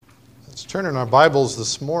Let's turn in our Bibles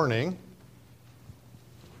this morning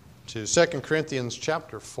to 2 Corinthians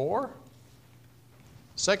chapter 4.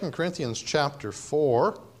 2 Corinthians chapter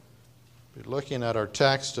 4. We're looking at our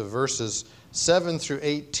text of verses 7 through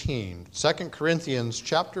 18. 2 Corinthians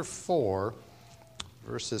chapter 4,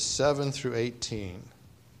 verses 7 through 18.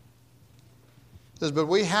 It says, "But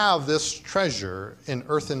we have this treasure in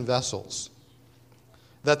earthen vessels,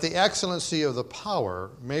 that the excellency of the power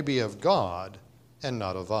may be of God and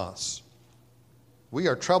not of us. We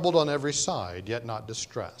are troubled on every side, yet not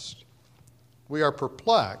distressed. We are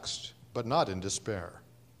perplexed, but not in despair.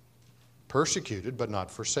 Persecuted, but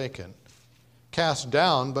not forsaken. Cast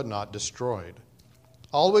down, but not destroyed.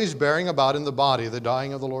 Always bearing about in the body the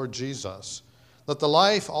dying of the Lord Jesus, that the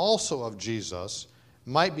life also of Jesus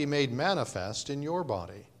might be made manifest in your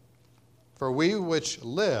body. For we which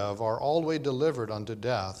live are always delivered unto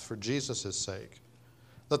death for Jesus' sake,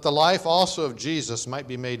 that the life also of Jesus might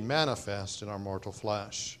be made manifest in our mortal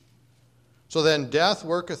flesh. So then death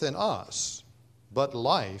worketh in us, but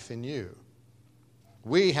life in you.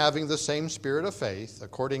 We, having the same spirit of faith,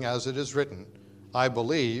 according as it is written, I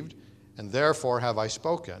believed, and therefore have I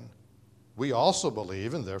spoken. We also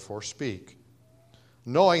believe, and therefore speak.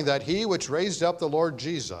 Knowing that he which raised up the Lord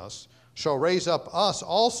Jesus shall raise up us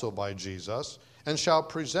also by Jesus, and shall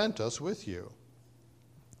present us with you.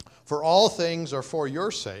 For all things are for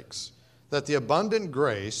your sakes, that the abundant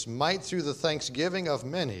grace might through the thanksgiving of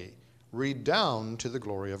many redound to the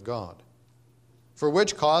glory of God. For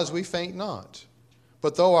which cause we faint not.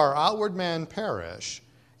 But though our outward man perish,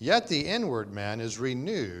 yet the inward man is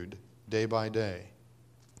renewed day by day.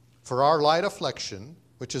 For our light affliction,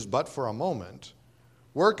 which is but for a moment,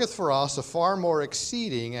 worketh for us a far more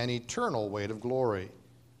exceeding and eternal weight of glory.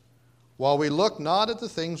 While we look not at the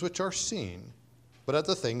things which are seen, but at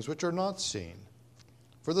the things which are not seen.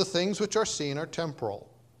 For the things which are seen are temporal,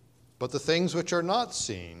 but the things which are not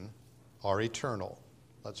seen are eternal."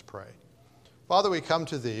 Let's pray. Father, we come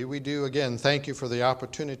to Thee. We do again thank You for the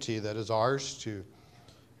opportunity that is ours to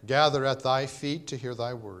gather at Thy feet to hear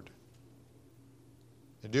Thy word.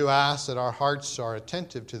 I do ask that our hearts are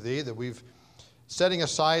attentive to Thee, that we've setting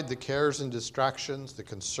aside the cares and distractions, the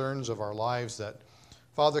concerns of our lives that,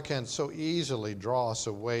 Father, can so easily draw us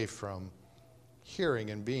away from hearing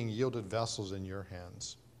and being yielded vessels in Your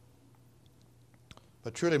hands.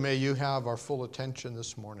 But truly may You have our full attention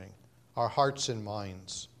this morning, our hearts and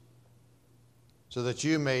minds, so that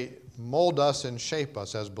You may mold us and shape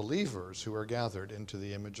us as believers who are gathered into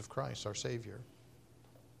the image of Christ, our Savior.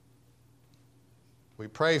 We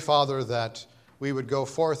pray, Father, that we would go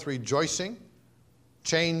forth rejoicing,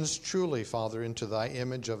 changed truly, Father, into Thy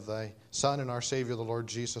image of Thy Son and our Savior, the Lord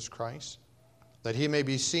Jesus Christ, that He may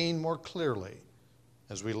be seen more clearly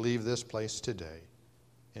as we leave this place today.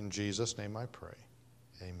 In Jesus' name I pray.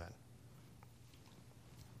 Amen.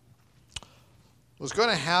 I was going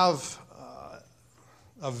to have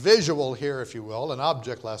a visual here, if you will, an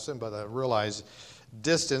object lesson, but I realize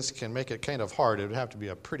distance can make it kind of hard. It would have to be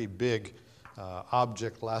a pretty big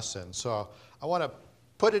object lesson. So I want to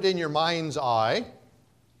put it in your mind's eye.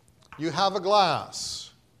 You have a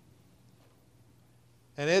glass,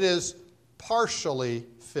 and it is partially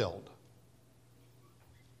filled.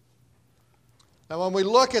 Now, when we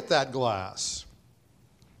look at that glass,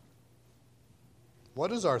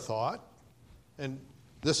 what is our thought? And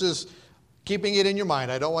this is keeping it in your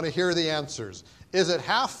mind. I don't want to hear the answers. Is it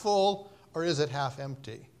half full or is it half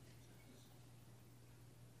empty?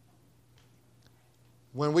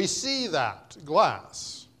 When we see that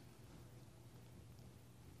glass,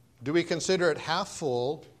 do we consider it half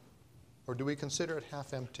full or do we consider it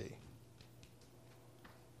half empty?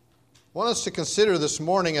 I want us to consider this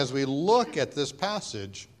morning as we look at this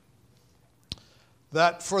passage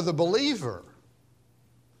that for the believer,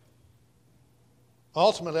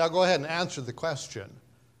 ultimately, I'll go ahead and answer the question.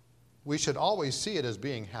 We should always see it as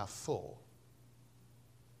being half full,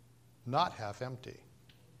 not half empty.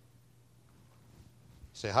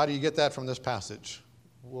 Say, how do you get that from this passage?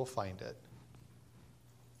 We'll find it.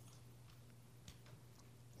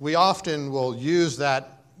 We often will use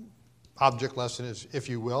that object lesson, if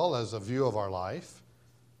you will, as a view of our life.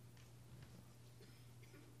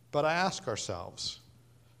 But I ask ourselves,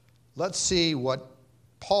 let's see what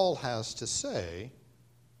Paul has to say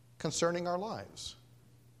concerning our lives.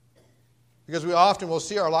 Because we often will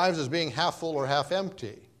see our lives as being half full or half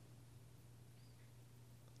empty.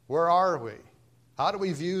 Where are we? How do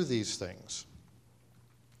we view these things?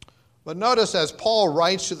 But notice as Paul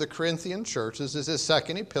writes to the Corinthian church, this is his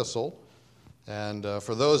second epistle. And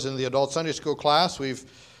for those in the adult Sunday school class,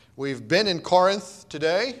 we've been in Corinth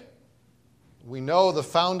today. We know the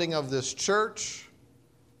founding of this church.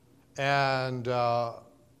 And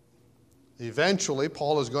eventually,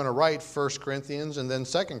 Paul is going to write 1 Corinthians and then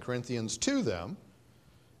 2 Corinthians to them.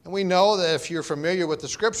 And we know that if you're familiar with the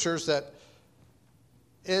Scriptures, that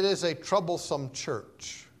it is a troublesome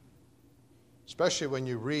church, especially when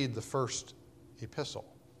you read the first epistle.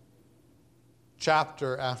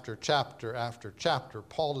 Chapter after chapter after chapter,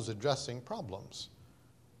 Paul is addressing problems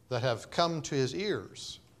that have come to his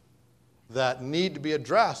ears that need to be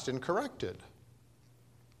addressed and corrected.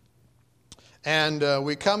 And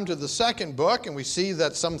we come to the second book and we see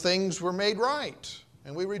that some things were made right,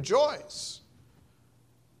 and we rejoice.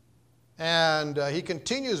 And he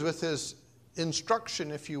continues with his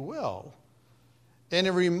instruction, if you will, and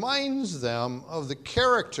it reminds them of the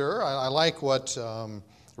character. I like what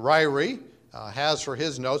Ryrie has for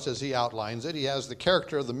his notes as he outlines it. He has the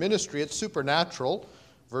character of the ministry. It's supernatural,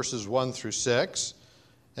 verses 1 through 6.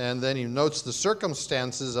 And then he notes the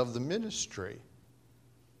circumstances of the ministry.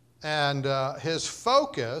 And his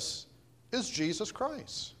focus is Jesus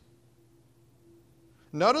Christ.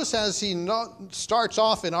 Notice as he starts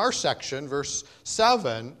off in our section, verse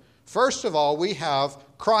 7, first of all, we have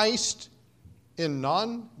Christ in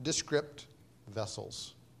nondescript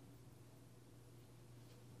vessels.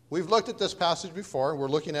 We've looked at this passage before, and we're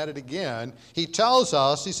looking at it again. He tells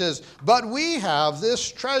us, he says, but we have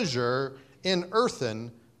this treasure in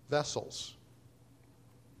earthen vessels.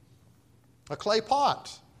 A clay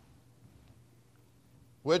pot,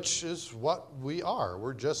 which is what we are.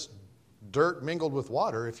 We're just dirt mingled with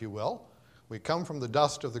water, if you will. We come from the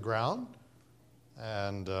dust of the ground.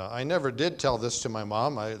 And I never did tell this to my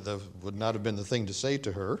mom. That would not have been the thing to say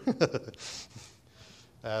to her.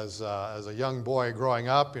 As a young boy growing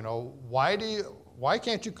up, why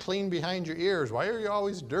can't you clean behind your ears? Why are you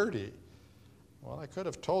always dirty? Well, I could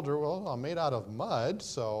have told her, well, I'm made out of mud,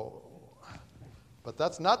 so. But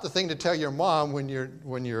that's not the thing to tell your mom when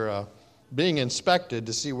you're being inspected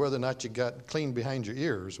to see whether or not you got clean behind your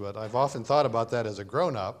ears. But I've often thought about that as a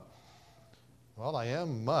grown-up. Well, I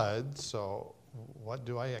am mud, so what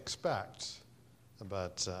do I expect?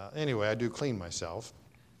 But anyway, I do clean myself.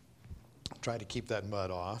 Try to keep that mud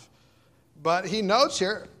off. But he notes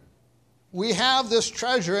here, we have this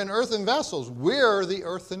treasure in earthen vessels. We're the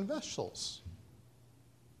earthen vessels.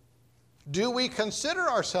 Do we consider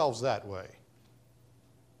ourselves that way?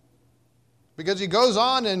 Because he goes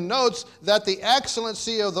on and notes that the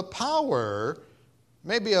excellency of the power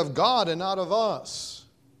may be of God and not of us.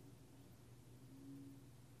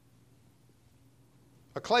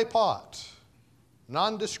 A clay pot,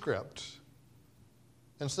 nondescript,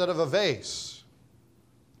 instead of a vase,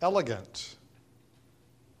 elegant.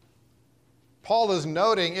 Paul is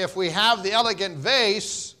noting if we have the elegant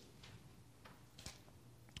vase,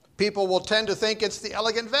 people will tend to think it's the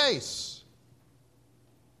elegant vase,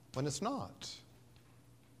 when it's not.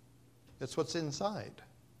 It's what's inside.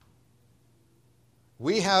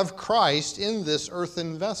 We have Christ in this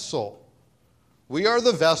earthen vessel. We are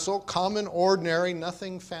the vessel, common, ordinary,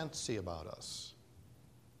 nothing fancy about us.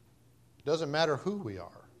 It doesn't matter who we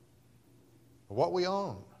are or what we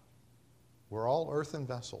own. We're all earthen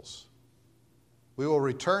vessels. We will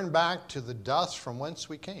return back to the dust from whence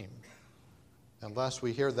we came unless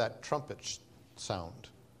we hear that trumpet sound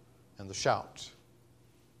and the shout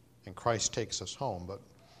and Christ takes us home. But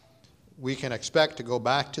we can expect to go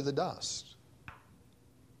back to the dust.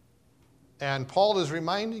 And Paul is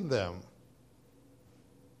reminding them,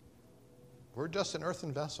 we're just an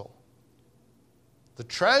earthen vessel. The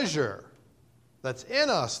treasure that's in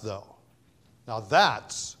us, though, now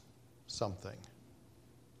that's something.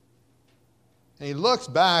 And he looks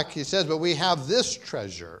back, he says, but we have this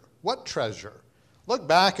treasure. What treasure? Look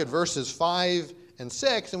back at verses 5 and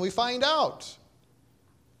 6 and we find out.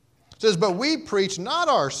 It says, but we preach not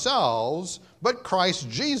ourselves, but Christ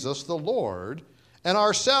Jesus the Lord, and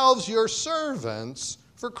ourselves your servants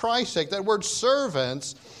for Christ's sake. That word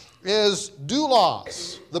servants is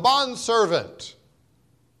doulos, the bondservant.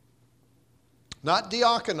 Not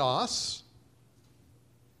diakonos,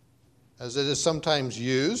 as it is sometimes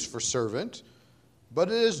used for servant, but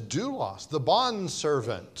it is doulos, the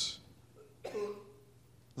bondservant.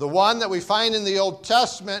 The one that we find in the Old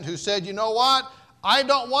Testament who said, you know what? I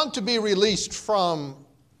don't want to be released from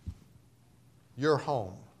your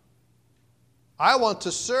home. I want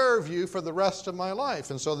to serve you for the rest of my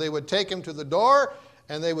life. And so they would take him to the door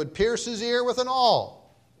and they would pierce his ear with an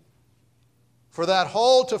awl. For that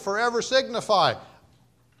hole to forever signify,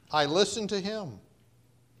 I listen to him.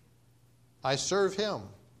 I serve him.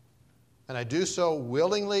 And I do so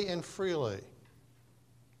willingly and freely.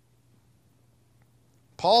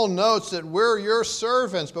 Paul notes that we're your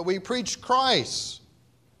servants, but we preach Christ,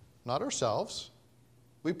 not ourselves.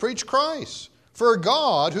 We preach Christ. For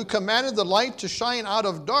God, who commanded the light to shine out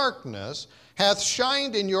of darkness, hath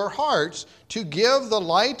shined in your hearts to give the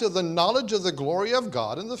light of the knowledge of the glory of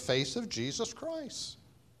God in the face of Jesus Christ.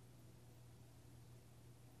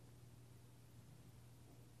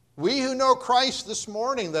 We who know Christ this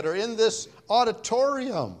morning that are in this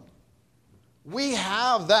auditorium, we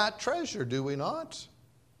have that treasure, do we not?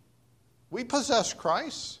 We possess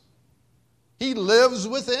Christ. He lives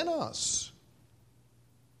within us.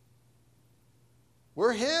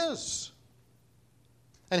 We're His.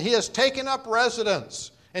 And He has taken up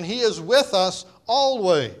residence, and He is with us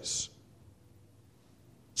always.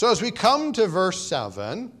 So as we come to verse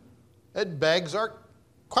 7, it begs our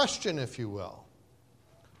question, if you will.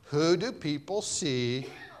 Who do people see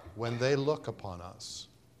when they look upon us?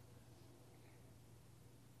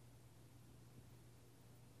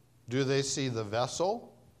 Do they see the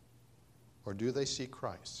vessel, or do they see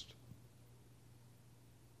Christ?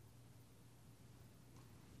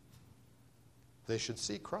 They should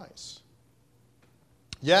see Christ.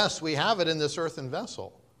 Yes, we have it in this earthen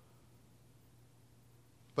vessel,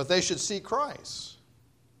 but they should see Christ.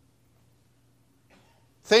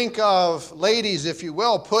 Think of ladies, if you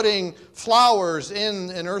will, putting flowers in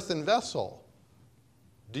an earthen vessel.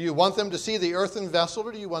 Do you want them to see the earthen vessel,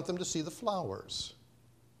 or do you want them to see the flowers?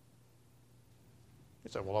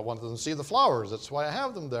 You say, well, I want them to see the flowers. That's why I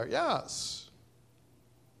have them there. Yes.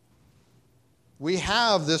 We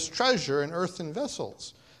have this treasure in earthen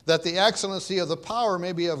vessels, that the excellency of the power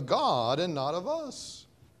may be of God and not of us.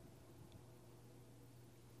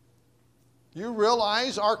 You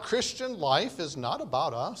realize our Christian life is not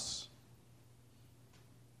about us.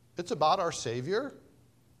 It's about our Savior.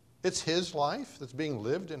 It's His life that's being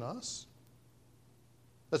lived in us,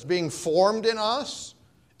 that's being formed in us,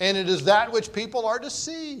 and it is that which people are to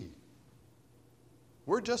see.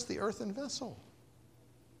 We're just the earthen vessel.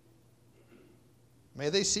 May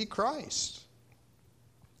they see Christ.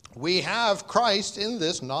 We have Christ in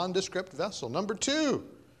this nondescript vessel. Number 2,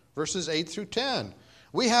 verses 8 through 10.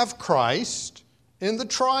 We have Christ in the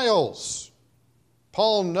trials.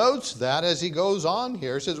 Paul notes that as he goes on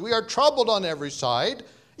here. He says, we are troubled on every side,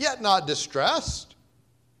 yet not distressed.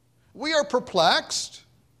 We are perplexed,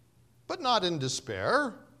 but not in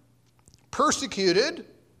despair. Persecuted,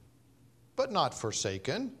 but not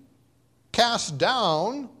forsaken. Cast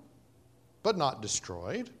down, but not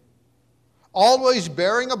destroyed. Always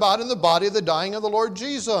bearing about in the body the dying of the Lord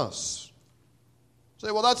Jesus. Say,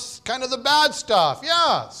 well, that's kind of the bad stuff.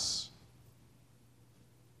 Yes.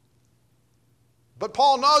 But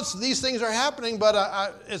Paul notes these things are happening,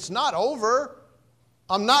 but it's not over.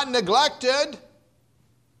 I'm not neglected.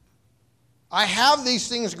 I have these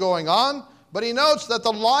things going on, but he notes that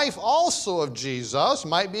the life also of Jesus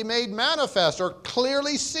might be made manifest or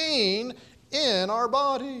clearly seen in our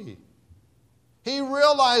body. He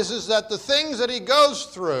realizes that the things that he goes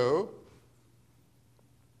through,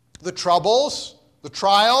 the troubles, the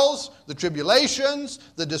trials, the tribulations,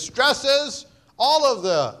 the distresses, all of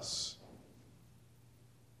this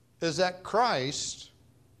is that Christ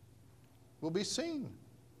will be seen.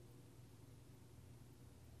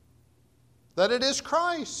 That it is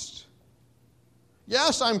Christ.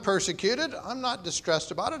 Yes, I'm persecuted. I'm not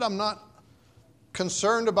distressed about it. I'm not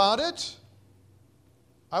concerned about it.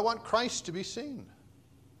 I want Christ to be seen.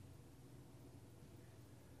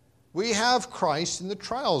 We have Christ in the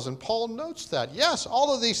trials, and Paul notes that. Yes,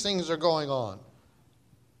 all of these things are going on.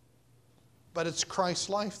 But it's Christ's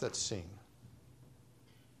life that's seen.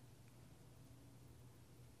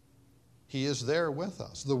 He is there with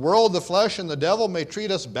us. The world, the flesh, and the devil may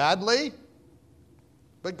treat us badly,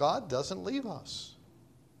 but God doesn't leave us.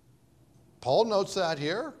 Paul notes that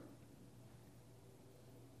here.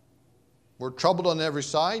 We're troubled on every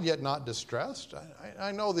side, yet not distressed.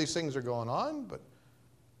 I know these things are going on, but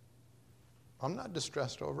I'm not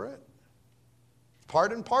distressed over it.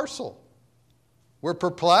 Part and parcel. We're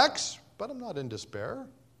perplexed, but I'm not in despair.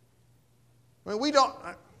 I mean,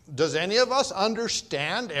 does any of us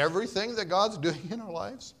understand everything that God's doing in our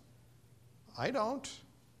lives? I don't.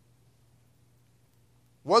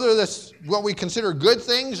 Whether that's what we consider good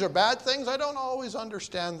things or bad things, I don't always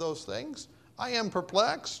understand those things. I am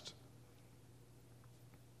perplexed.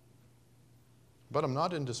 But I'm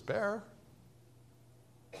not in despair.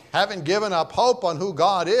 Haven't given up hope on who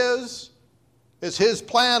God is. Is His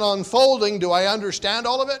plan unfolding? Do I understand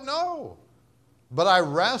all of it? No. But I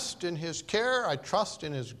rest in His care. I trust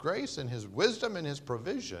in His grace and His wisdom and His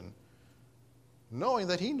provision, knowing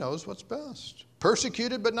that He knows what's best.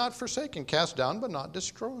 Persecuted but not forsaken. Cast down but not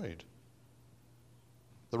destroyed.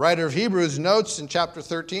 The writer of Hebrews notes in chapter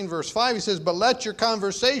 13, verse 5, he says, "But let your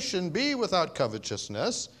conversation be without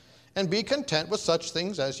covetousness, and be content with such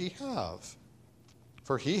things as ye have.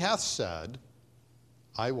 For he hath said,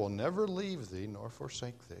 I will never leave thee nor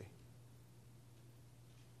forsake thee."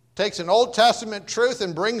 Takes an Old Testament truth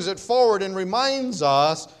and brings it forward and reminds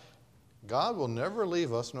us, God will never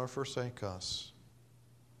leave us nor forsake us.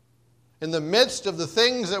 In the midst of the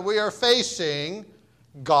things that we are facing,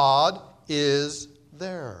 God is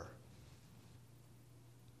there.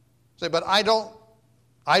 Say, but I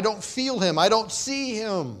don't feel him. I don't see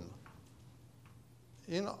him.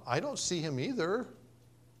 I don't see him either.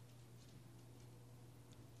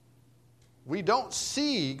 We don't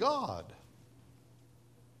see God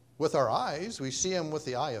with our eyes. We see him with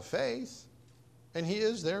the eye of faith, and he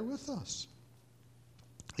is there with us.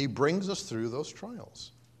 He brings us through those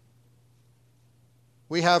trials.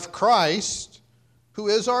 We have Christ, who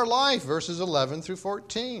is our life, verses 11 through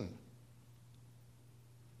 14.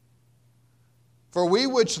 "For we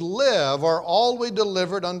which live are always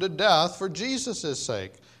delivered unto death for Jesus'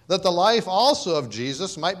 sake, that the life also of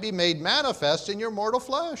Jesus might be made manifest in your mortal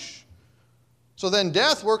flesh. So then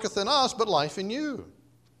death worketh in us, but life in you.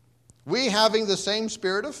 We having the same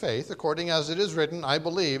spirit of faith, according as it is written, I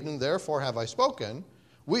believed, and therefore have I spoken,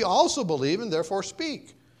 we also believe, and therefore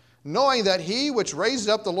speak, knowing that he which raised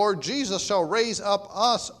up the Lord Jesus shall raise up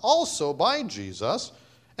us also by Jesus,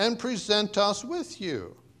 and present us with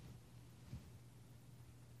you."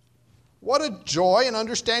 What a joy and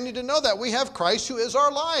understanding to know that we have Christ who is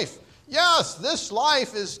our life. Yes, this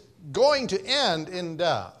life is going to end in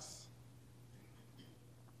death,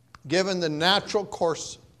 given the natural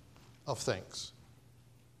course of things.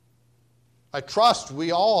 I trust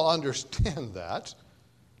we all understand that.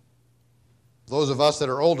 Those of us that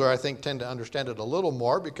are older, I think, tend to understand it a little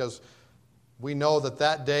more because we know that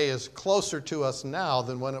that day is closer to us now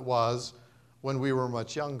than when it was when we were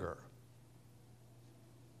much younger.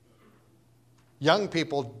 Young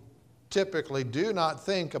people typically do not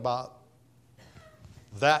think about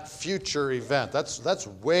that future event. That's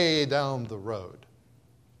way down the road.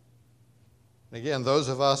 And again, those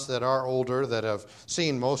of us that are older, that have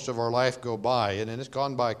seen most of our life go by, and it's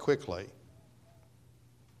gone by quickly.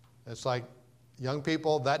 It's like, young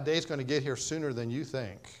people, that day's going to get here sooner than you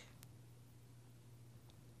think.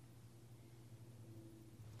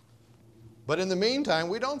 But in the meantime,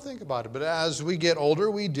 we don't think about it. But as we get older,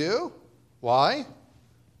 we do. Why?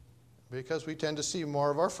 Because we tend to see more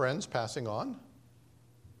of our friends passing on.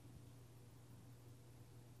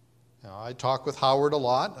 I talk with Howard a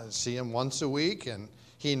lot. I see him once a week, and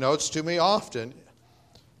he notes to me often,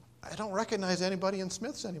 I don't recognize anybody in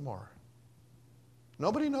Smiths anymore.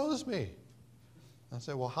 Nobody knows me. I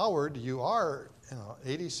say, well, Howard, you are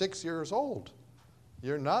 86 years old.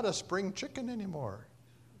 You're not a spring chicken anymore.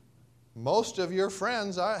 Most of your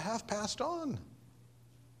friends have passed on.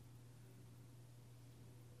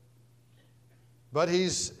 But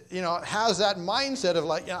he's, has that mindset of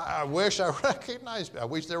like, I wish I recognized, I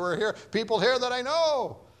wish there were people here that I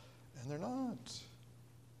know. And they're not.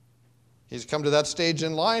 He's come to that stage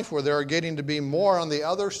in life where there are getting to be more on the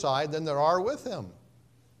other side than there are with him.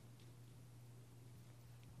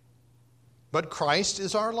 But Christ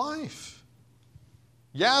is our life.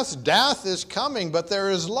 Yes, death is coming, but there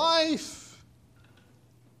is life.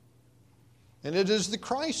 And it is the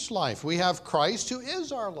Christ life. We have Christ who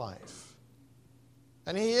is our life.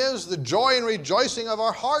 And he is the joy and rejoicing of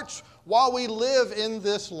our hearts while we live in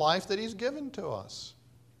this life that he's given to us.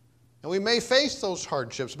 And we may face those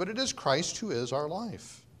hardships, but it is Christ who is our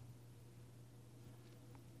life.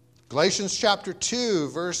 Galatians chapter 2,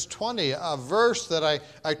 verse 20, a verse that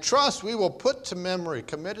I trust we will put to memory,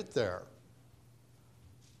 commit it there,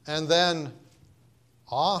 and then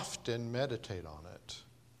often meditate on it.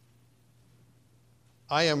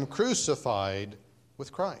 I am crucified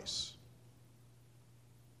with Christ.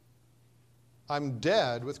 I'm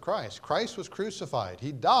dead with Christ. Christ was crucified.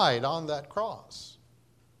 He died on that cross.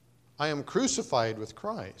 I am crucified with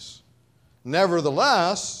Christ.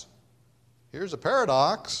 Nevertheless, here's a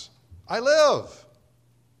paradox, I live.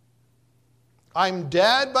 I'm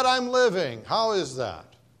dead, but I'm living. How is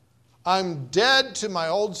that? I'm dead to my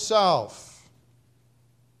old self,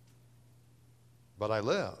 but I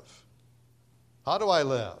live. How do I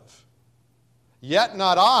live? Yet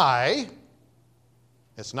not I,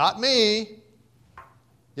 it's not me,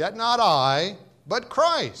 yet not I, but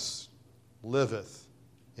Christ liveth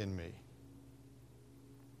in me.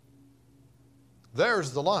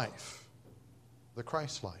 There's the life, the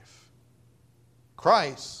Christ life.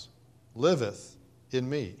 Christ liveth in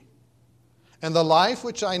me. And the life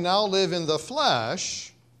which I now live in the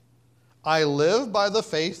flesh, I live by the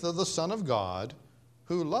faith of the Son of God,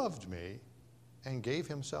 who loved me and gave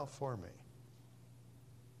himself for me.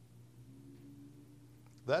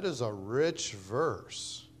 That is a rich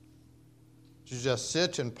verse to just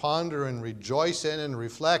sit and ponder and rejoice in and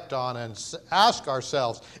reflect on and ask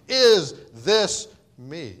ourselves, is this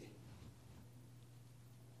me?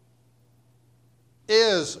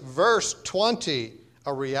 Is verse 20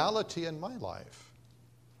 a reality in my life?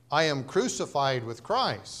 I am crucified with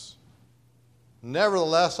Christ.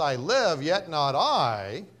 Nevertheless I live, yet not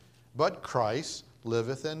I, but Christ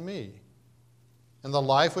liveth in me. And the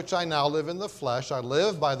life which I now live in the flesh, I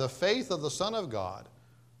live by the faith of the Son of God,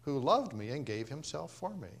 who loved me and gave himself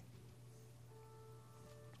for me.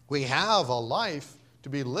 We have a life to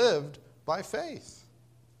be lived by faith.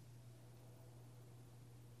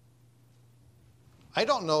 I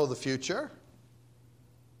don't know the future.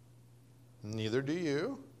 Neither do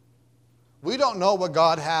you. We don't know what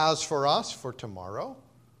God has for us for tomorrow,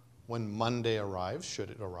 when Monday arrives, should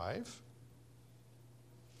it arrive.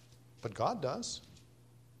 But God does.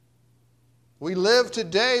 We live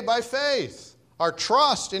today by faith, our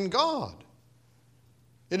trust in God.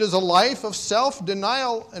 It is a life of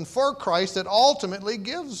self-denial and for Christ that ultimately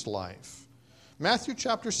gives life. Matthew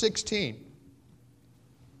chapter 16.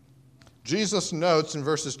 Jesus notes in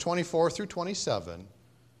verses 24 through 27,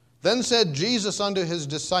 Then said Jesus unto his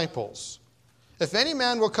disciples, If any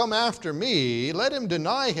man will come after me, let him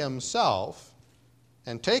deny himself,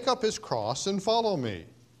 and take up his cross, and follow me.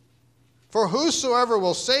 For whosoever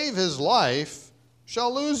will save his life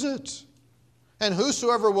shall lose it, and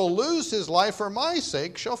whosoever will lose his life for my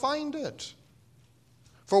sake shall find it.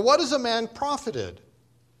 For what is a man profited,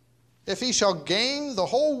 if he shall gain the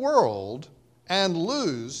whole world and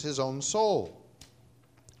lose his own soul?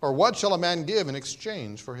 Or what shall a man give in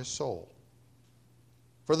exchange for his soul?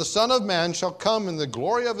 For the Son of Man shall come in the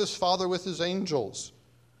glory of his Father with his angels,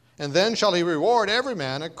 and then shall he reward every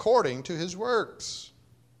man according to his works.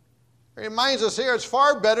 It reminds us here it's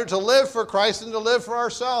far better to live for Christ than to live for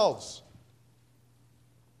ourselves.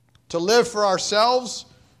 To live for ourselves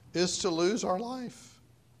is to lose our life.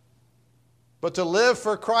 But to live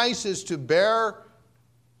for Christ is to bear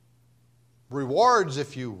rewards,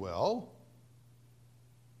 if you will,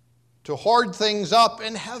 to hoard things up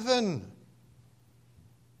in heaven,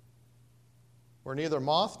 where neither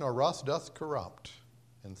moth nor rust doth corrupt,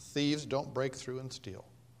 and thieves don't break through and steal.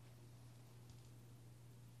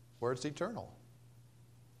 Where it's eternal.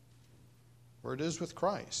 Where it is with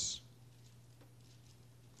Christ.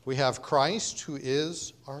 We have Christ who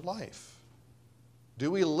is our life.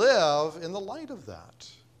 Do we live in the light of that?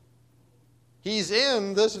 He's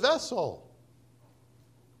in this vessel.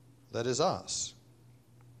 That is us.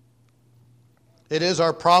 It is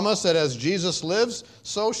our promise that as Jesus lives,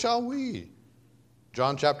 so shall we.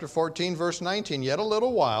 John chapter 14, verse 19, Yet a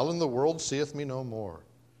little while, and the world seeth me no more.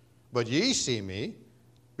 But ye see me,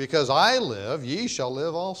 because I live, ye shall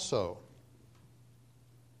live also.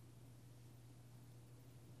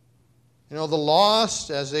 You know, the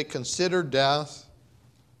lost, as they consider death,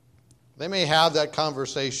 they may have that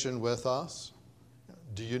conversation with us.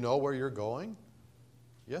 Do you know where you're going?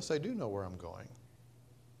 Yes, I do know where I'm going.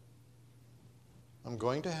 I'm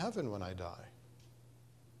going to heaven when I die.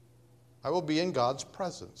 I will be in God's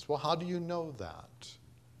presence. Well, how do you know that?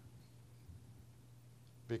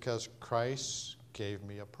 Because Christ gave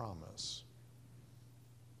me a promise.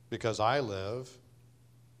 Because I live,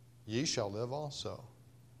 ye shall live also.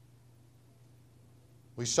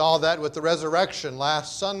 We saw that with the resurrection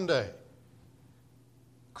last Sunday.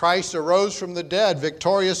 Christ arose from the dead,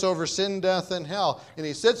 victorious over sin, death, and hell. And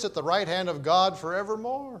he sits at the right hand of God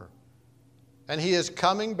forevermore. And he is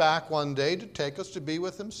coming back one day to take us to be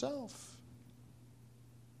with himself.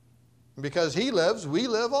 And because he lives, we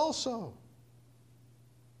live also.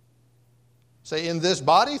 Say, in this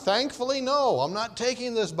body? Thankfully, no. I'm not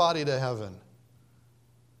taking this body to heaven.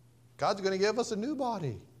 God's going to give us a new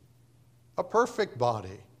body. A perfect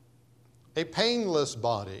body. A painless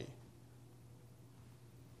body.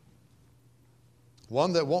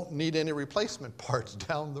 One that won't need any replacement parts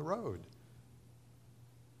down the road.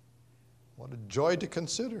 What a joy to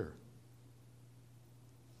consider.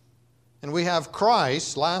 And we have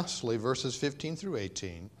Christ, lastly, verses 15 through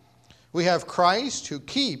 18. We have Christ who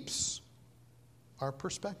keeps our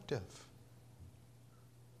perspective.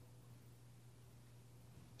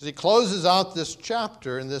 As he closes out this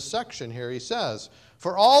chapter in this section here, he says,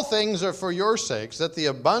 For all things are for your sakes, that the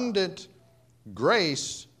abundant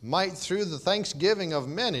grace might through the thanksgiving of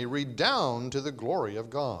many redound to the glory of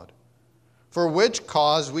God. For which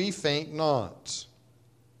cause we faint not,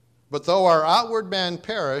 But though our outward man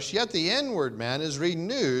perish, yet the inward man is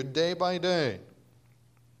renewed day by day.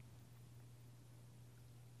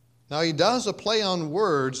 Now he does a play on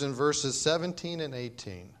words in verses 17 and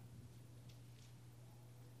 18.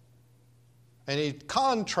 And he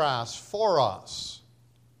contrasts for us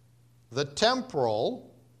the temporal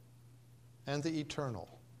and the eternal.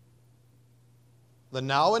 The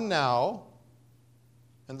now and now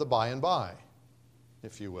and the by and by,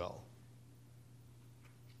 if you will.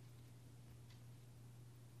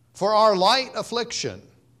 For our light affliction,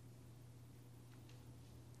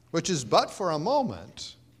 which is but for a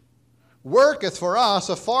moment, worketh for us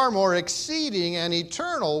a far more exceeding and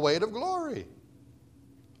eternal weight of glory.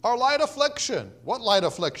 Our light affliction. What light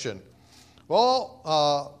affliction?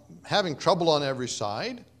 Well, having trouble on every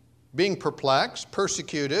side, being perplexed,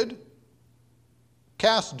 persecuted,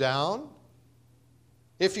 cast down.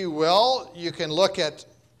 If you will, you can look at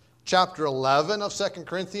chapter 11 of 2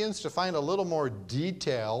 Corinthians to find a little more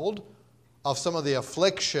detailed of some of the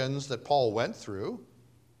afflictions that Paul went through.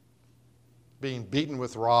 Being beaten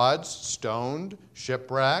with rods, stoned,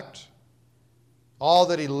 shipwrecked, all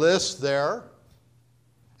that he lists there.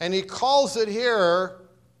 And he calls it here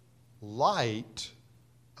light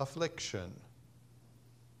affliction.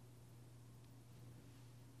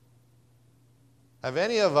 Have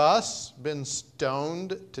any of us been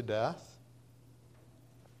stoned to death?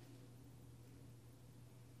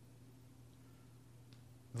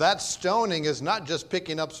 That stoning is not just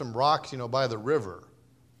picking up some rocks, by the river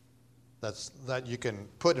that you can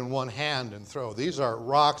put in one hand and throw. These are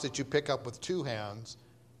rocks that you pick up with two hands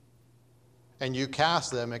and you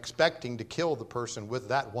cast them expecting to kill the person with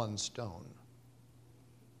that one stone.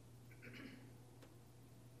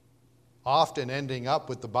 Often ending up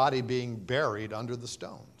with the body being buried under the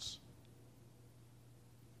stones.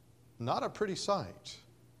 Not a pretty sight.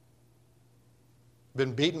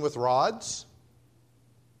 Been beaten with rods,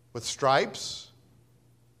 with stripes,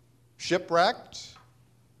 shipwrecked.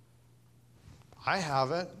 I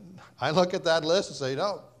haven't. I look at that list and say,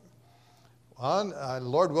 no, one,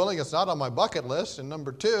 Lord willing, it's not on my bucket list. And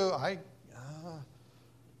number two,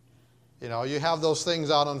 you have those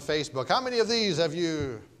things out on Facebook. How many of these have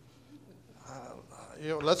you,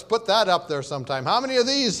 let's put that up there sometime. How many of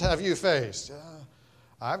these have you faced?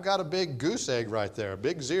 I've got a big goose egg right there, a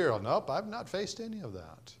big 0. Nope, I've not faced any of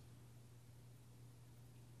that.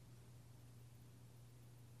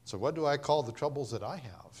 So what do I call the troubles that I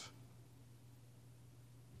have?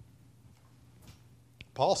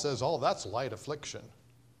 Paul says, that's light affliction.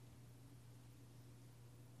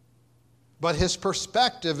 But his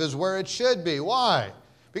perspective is where it should be. Why?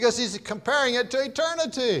 Because he's comparing it to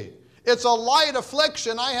eternity. It's a light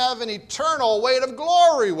affliction. I have an eternal weight of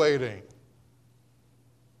glory waiting.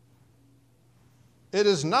 It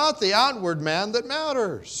is not the outward man that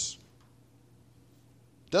matters.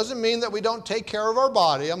 Doesn't mean that we don't take care of our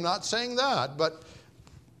body. I'm not saying that. But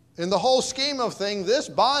in the whole scheme of things, this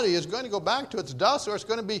body is going to go back to its dust, or it's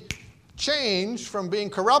going to be changed from being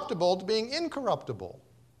corruptible to being incorruptible.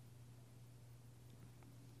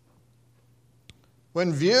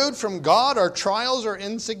 When viewed from God, our trials are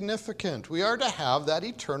insignificant. We are to have that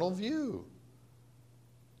eternal view.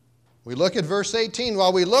 We look at verse 18.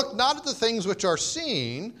 While we look not at the things which are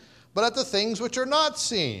seen, but at the things which are not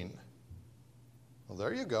seen. Well,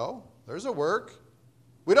 there you go. There's a work.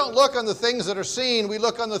 We don't look on the things that are seen. We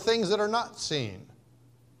look on the things that are not seen.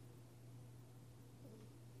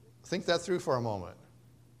 Think that through for a moment.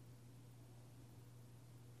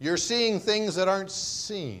 You're seeing things that aren't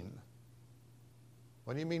seen.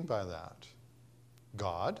 What do you mean by that?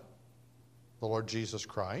 God, the Lord Jesus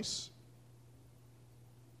Christ,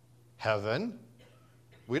 heaven.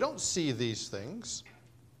 We don't see these things.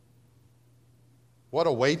 What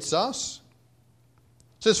awaits us?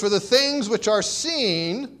 It says, for the things which are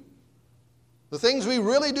seen, the things we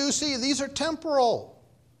really do see, these are temporal.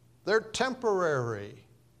 They're temporary.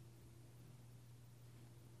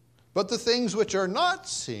 But the things which are not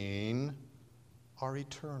seen are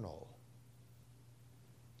eternal.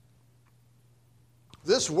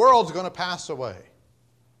 This world's going to pass away.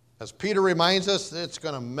 As Peter reminds us, it's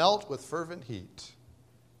going to melt with fervent heat.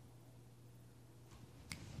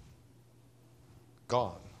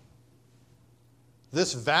 Gone.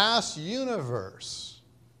 This vast universe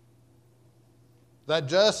that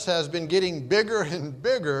just has been getting bigger and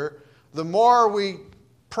bigger, the more we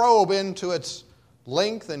probe into its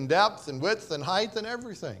length and depth and width and height and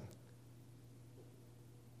everything.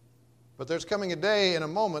 But there's coming a day in a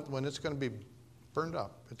moment when it's going to be burned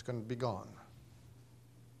up. It's going to be gone.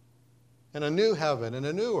 And a new heaven and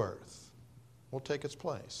a new earth will take its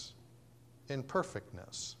place in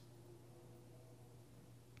perfectness.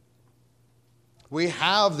 We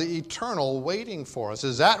have the eternal waiting for us.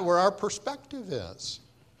 Is that where our perspective is?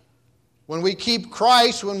 When we keep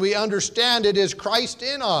Christ, when we understand it is Christ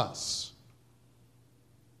in us,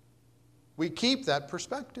 we keep that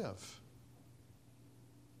perspective.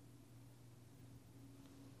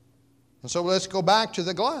 And so let's go back to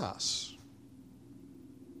the glass.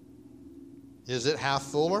 Is it half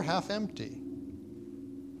full or half empty?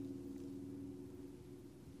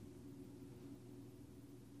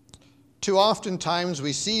 Too often times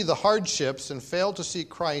we see the hardships and fail to see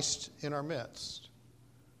Christ in our midst.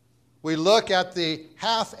 We look at the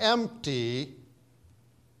half empty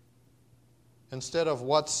instead of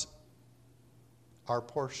what's our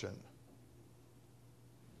portion.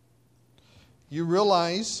 You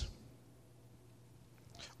realize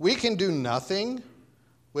we can do nothing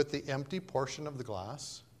with the empty portion of the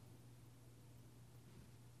glass.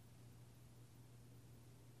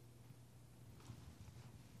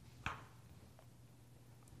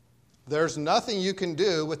 There's nothing you can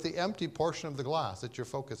do with the empty portion of the glass that your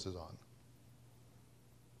focus is on.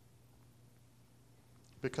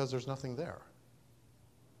 Because there's nothing there.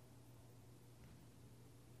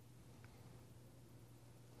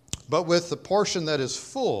 But with the portion that is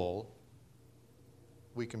full,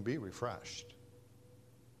 we can be refreshed.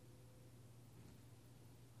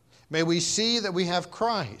 May we see that we have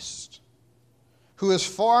Christ, who is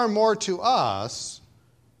far more to us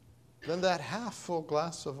than that half-full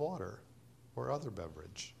glass of water or other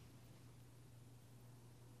beverage.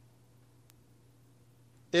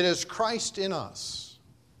 It is Christ in us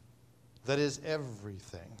that is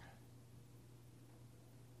everything.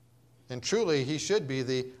 And truly, he should be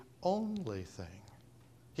the only thing.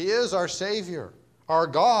 He is our Savior, our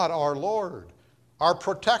God, our Lord, our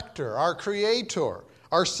protector, our creator,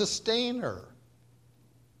 our sustainer.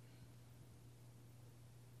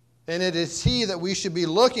 And it is he that we should be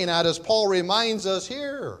looking at, as Paul reminds us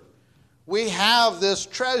here. We have this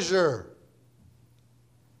treasure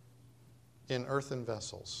in earthen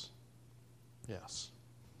vessels. Yes.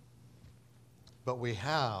 But we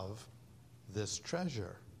have this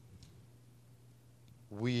treasure.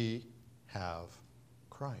 We have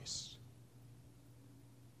Christ.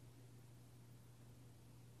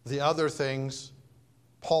 The other things,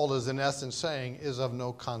 Paul is in essence saying, is of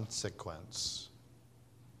no consequence.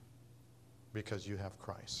 Because you have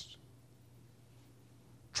Christ.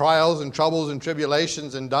 Trials and troubles and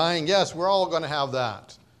tribulations and dying, yes, we're all going to have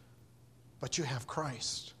that. But you have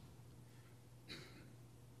Christ.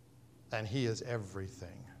 And he is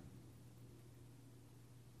everything.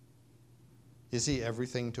 Is he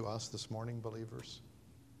everything to us this morning, believers?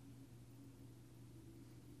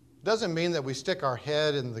 It doesn't mean that we stick our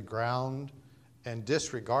head in the ground and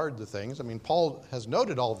disregard the things. I mean, Paul has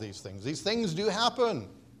noted all these things. These things do happen.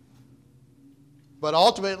 But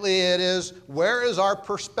ultimately it is, where is our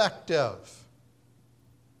perspective?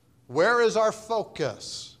 Where is our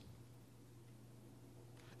focus?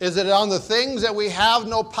 Is it on the things that we have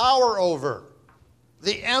no power over?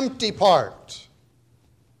 The empty part?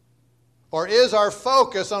 Or is our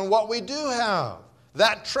focus on what we do have?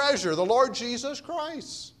 That treasure, the Lord Jesus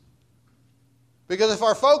Christ. Because if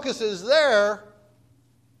our focus is there,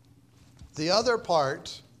 the other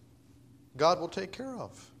part, God will take care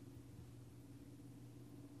of.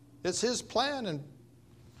 It's his plan, and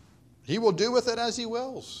he will do with it as he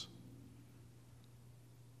wills.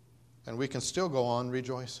 And we can still go on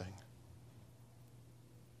rejoicing.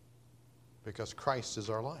 Because Christ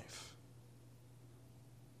is our life.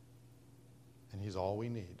 And he's all we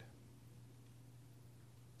need.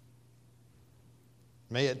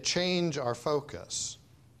 May it change our focus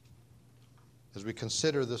as we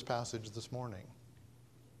consider this passage this morning.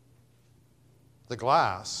 The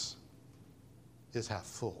glass is half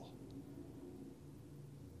full.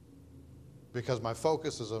 Because my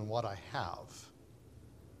focus is on what I have,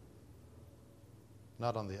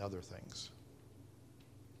 not on the other things.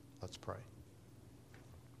 Let's pray.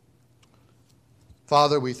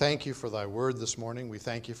 Father, we thank you for thy word this morning. We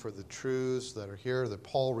thank you for the truths that are here that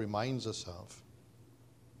Paul reminds us of.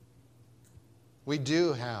 We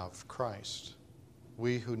do have Christ,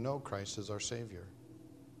 we who know Christ as our Savior.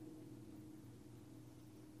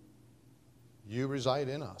 You reside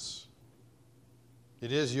in us.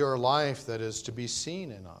 It is your life that is to be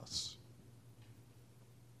seen in us.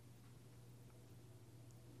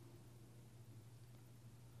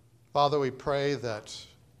 Father, we pray that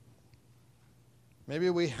maybe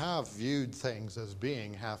we have viewed things as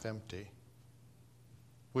being half empty.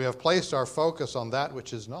 We have placed our focus on that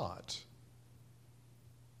which is not.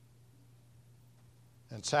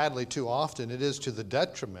 And sadly, too often, it is to the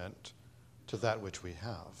detriment to that which we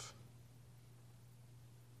have.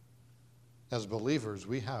 As believers,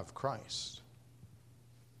 we have Christ.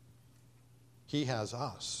 He has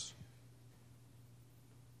us.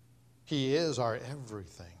 He is our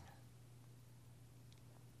everything.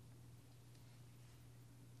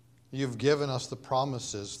 You've given us the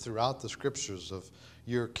promises throughout the Scriptures of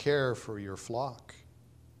your care for your flock.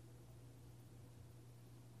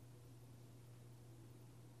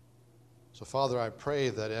 So, Father, I pray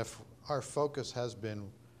that if our focus has been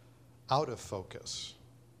out of focus,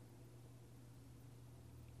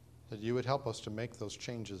 that you would help us to make those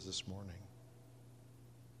changes this morning.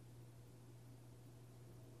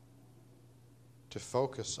 To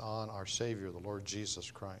focus on our Savior, the Lord Jesus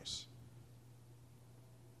Christ,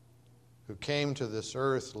 who came to this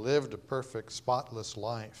earth, lived a perfect, spotless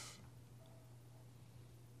life,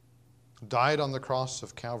 died on the cross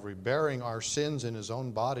of Calvary, bearing our sins in his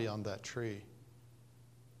own body on that tree.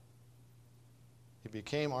 He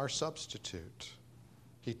became our substitute.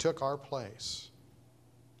 He took our place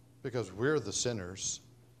because we're the sinners.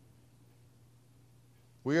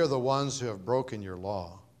 We are the ones who have broken your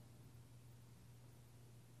law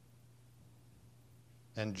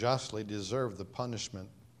and justly deserve the punishment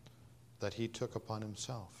that he took upon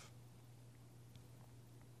himself.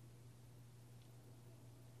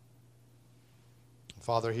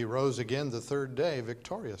 Father, he rose again the third day,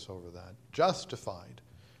 victorious over that, justified,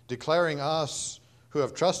 declaring us who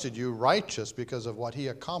have trusted you righteous because of what he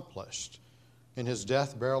accomplished in his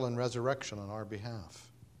death, burial, and resurrection on our behalf.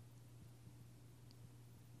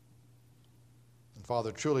 And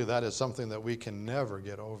Father, truly that is something that we can never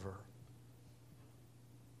get over.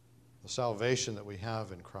 The salvation that we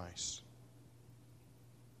have in Christ.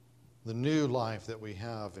 The new life that we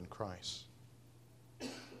have in Christ.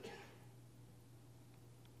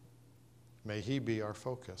 May he be our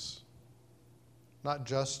focus. Not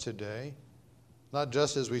just today, not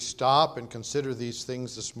just as we stop and consider these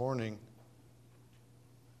things this morning,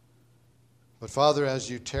 but Father, as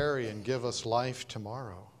you tarry and give us life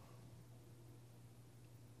tomorrow,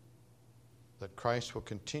 that Christ will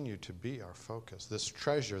continue to be our focus, this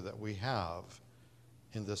treasure that we have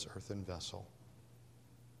in this earthen vessel.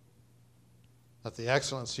 That the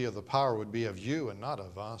excellency of the power would be of you and not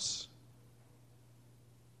of us.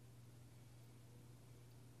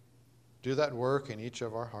 Do that work in each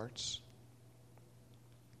of our hearts.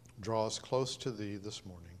 Draw us close to thee this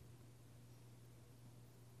morning.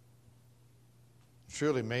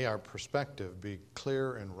 Truly may our perspective be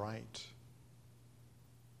clear and right,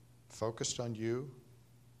 focused on you,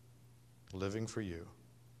 living for you,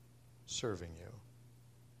 serving you.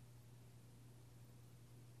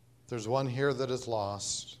 If there's one here that is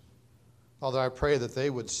lost, Father, I pray that they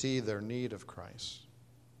would see their need of Christ.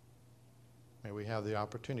 May we have the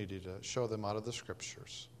opportunity to show them out of the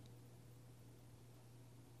Scriptures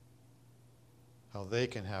how they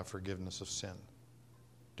can have forgiveness of sin,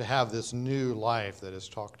 to have this new life that is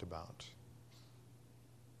talked about.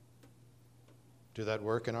 Do that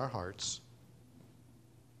work in our hearts.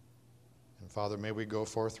 And Father, may we go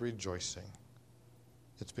forth rejoicing.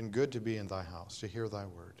 It's been good to be in thy house, to hear thy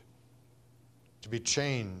word, to be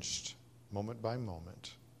changed moment by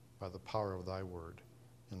moment by the power of thy word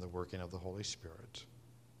and the working of the Holy Spirit.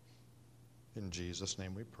 In Jesus'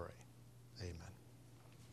 name we pray. Amen.